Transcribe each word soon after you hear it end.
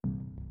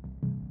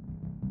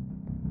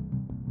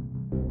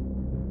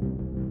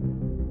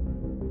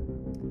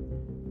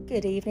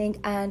Good evening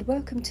and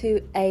welcome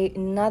to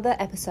another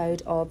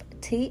episode of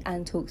Tea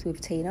and Talks with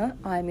Tina.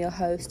 I'm your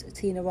host,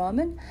 Tina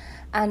Rahman,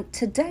 and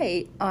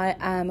today I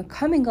am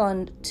coming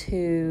on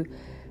to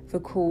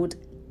record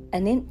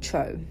an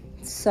intro.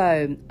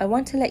 So I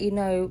want to let you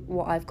know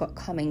what I've got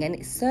coming, and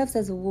it serves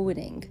as a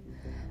warning,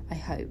 I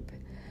hope.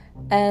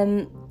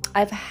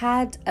 I've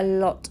had a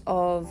lot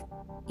of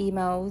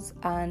emails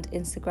and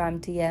Instagram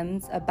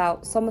DMs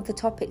about some of the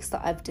topics that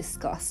I've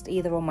discussed,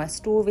 either on my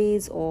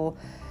stories or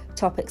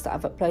topics that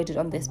I've uploaded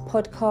on this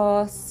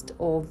podcast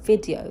or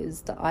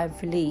videos that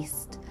I've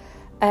released.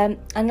 And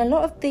a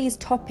lot of these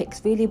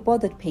topics really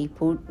bothered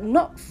people,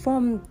 not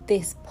from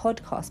this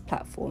podcast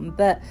platform,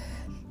 but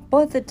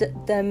bothered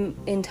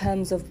them in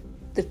terms of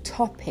the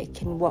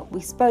topic and what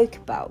we spoke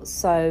about.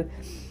 So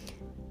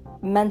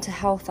mental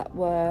health at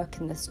work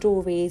and the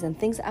stories and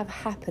things that have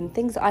happened,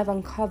 things that I've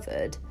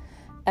uncovered.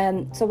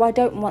 So I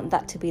don't want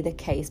that to be the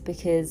case,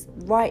 because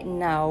right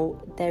now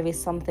there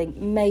is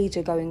something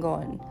major going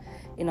on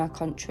in our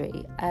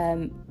country,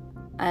 and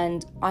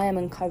I am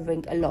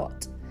uncovering a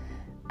lot,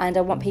 and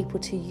I want people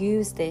to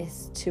use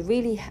this to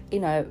really,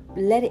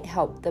 let it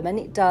help them, and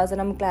it does, and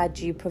I'm glad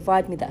you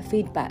provide me that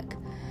feedback,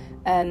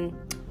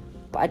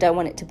 but I don't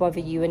want it to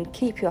bother you and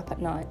keep you up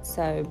at night.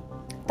 So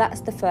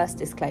that's the first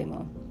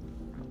disclaimer.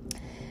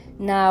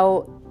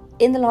 Now,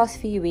 in the last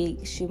few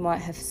weeks, you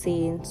might have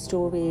seen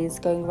stories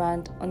going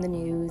around on the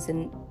news,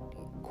 and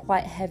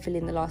quite heavily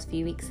in the last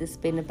few weeks has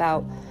been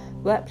about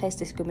workplace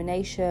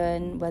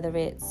discrimination, whether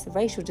it's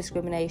racial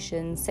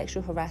discrimination,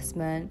 sexual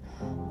harassment,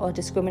 or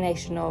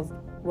discrimination of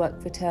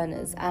work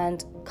returners.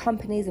 And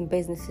companies and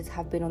businesses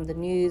have been on the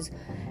news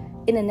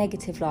in a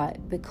negative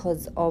light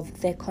because of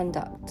their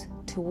conduct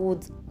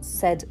towards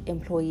said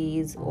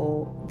employees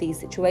or these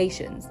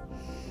situations.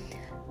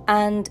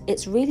 And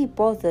it's really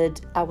bothered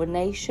our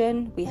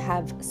nation. We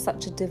have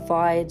such a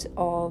divide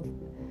of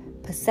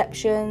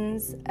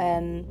perceptions,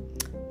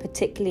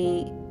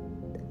 particularly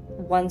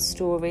one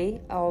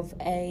story of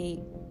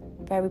a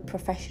very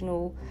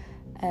professional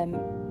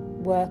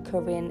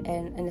worker in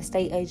an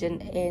estate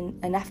agent in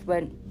an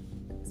affluent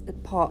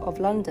part of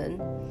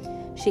London.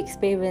 She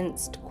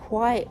experienced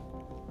quite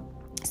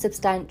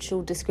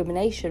substantial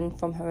discrimination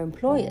from her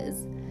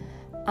employers,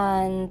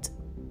 and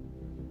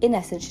in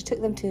essence she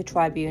took them to a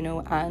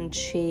tribunal, and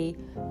she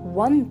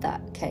won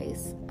that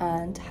case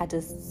and had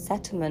a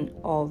settlement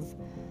of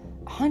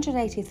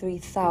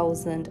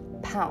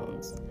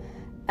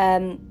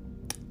 £183,000.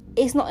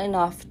 It's not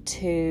enough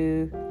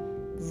to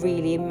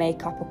really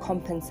make up or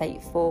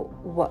compensate for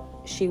what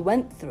she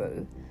went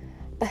through,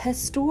 but her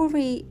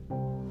story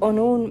on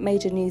all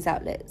major news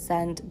outlets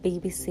and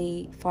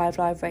BBC 5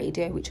 Live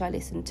Radio, which I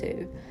listen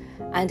to,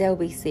 and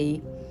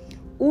LBC,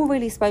 all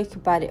really spoke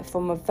about it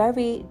from a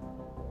very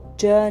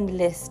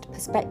journalist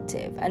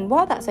perspective. And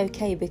while that's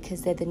okay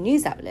because they're the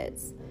news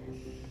outlets,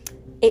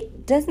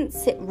 it doesn't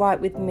sit right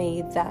with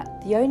me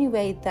that the only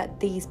way that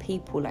these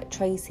people like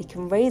Tracy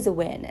can raise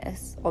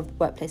awareness of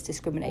workplace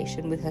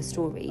discrimination with her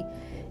story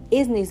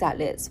is news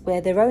outlets, where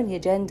their only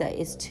agenda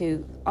is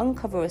to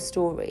uncover a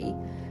story,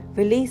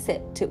 release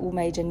it to all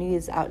major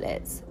news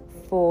outlets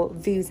for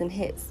views and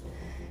hits.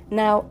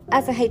 Now,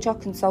 as a HR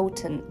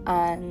consultant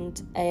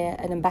and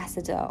an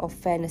ambassador of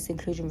fairness,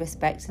 inclusion,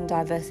 respect and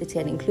diversity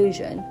and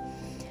inclusion,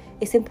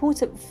 it's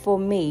important for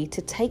me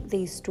to take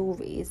these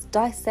stories,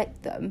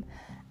 dissect them,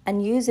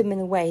 and use them in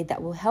a way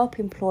that will help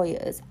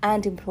employers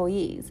and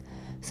employees.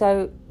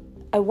 So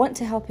I want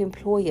to help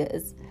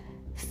employers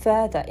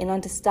further in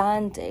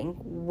understanding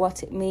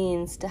what it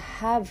means to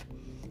have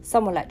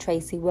someone like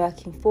Tracy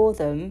working for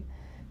them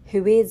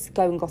who is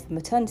going off on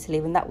maternity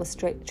leave, and that was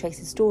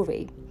Tracy's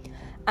story.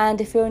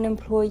 And if you're an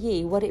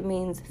employee, what it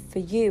means for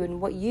you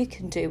and what you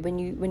can do when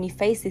you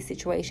face these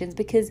situations,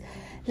 because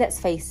let's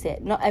face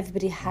it, not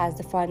everybody has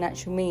the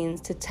financial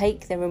means to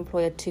take their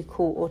employer to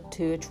court or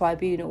to a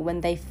tribunal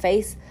when they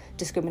face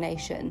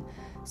discrimination.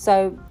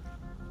 So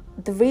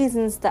the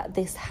reasons that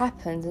this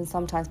happens, and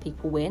sometimes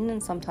people win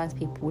and sometimes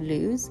people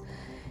lose,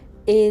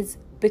 is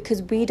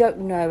because we don't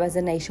know as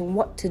a nation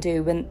what to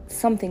do when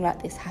something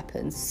like this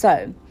happens.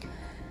 So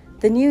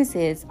the news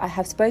is, I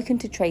have spoken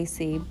to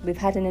Tracy, we've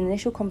had an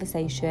initial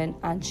conversation,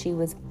 and she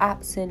was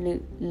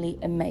absolutely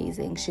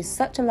amazing. She's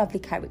such a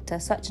lovely character,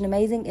 such an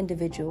amazing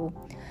individual,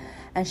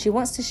 and she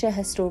wants to share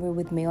her story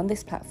with me on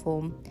this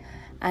platform.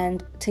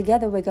 And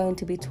together we're going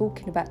to be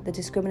talking about the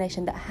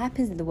discrimination that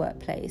happens in the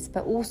workplace,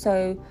 but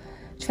also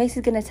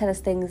Tracy's going to tell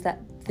us things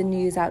that the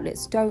news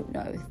outlets don't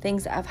know,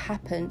 things that have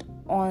happened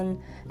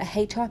on a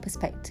HR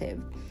perspective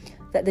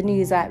that the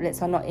news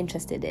outlets are not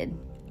interested in.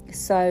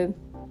 So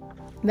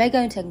we're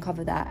going to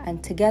uncover that,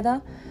 and together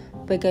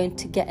we're going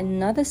to get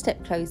another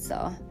step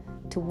closer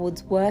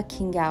towards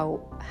working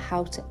out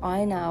how to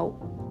iron out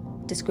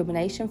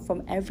discrimination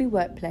from every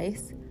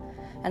workplace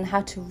and how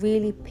to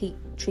really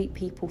treat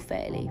people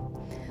fairly.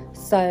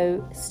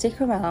 So stick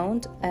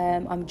around.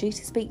 I'm due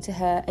to speak to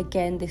her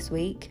again this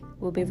week.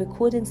 We'll be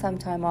recording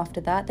sometime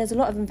after that. There's a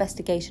lot of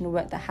investigation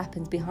work that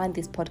happens behind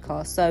this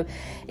podcast, so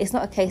it's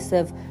not a case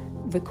of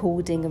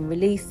recording and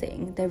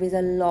releasing, there is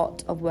a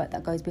lot of work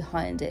that goes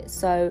behind it.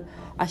 So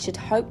I should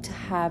hope to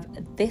have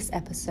this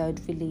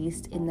episode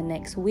released in the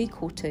next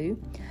week or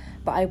two,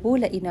 but I will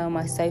let you know on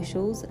my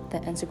socials. The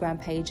Instagram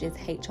page is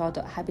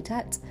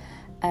hr.habitat.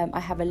 I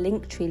have a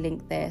Linktree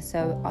link there,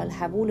 so I'll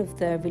have all of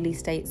the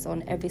release dates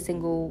on every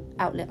single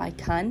outlet I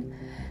can,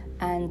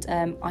 and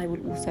I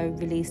will also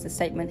release the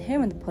statement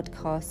here on the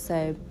podcast.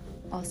 So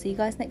I'll see you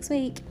guys next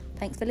week.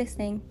 Thanks for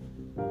listening.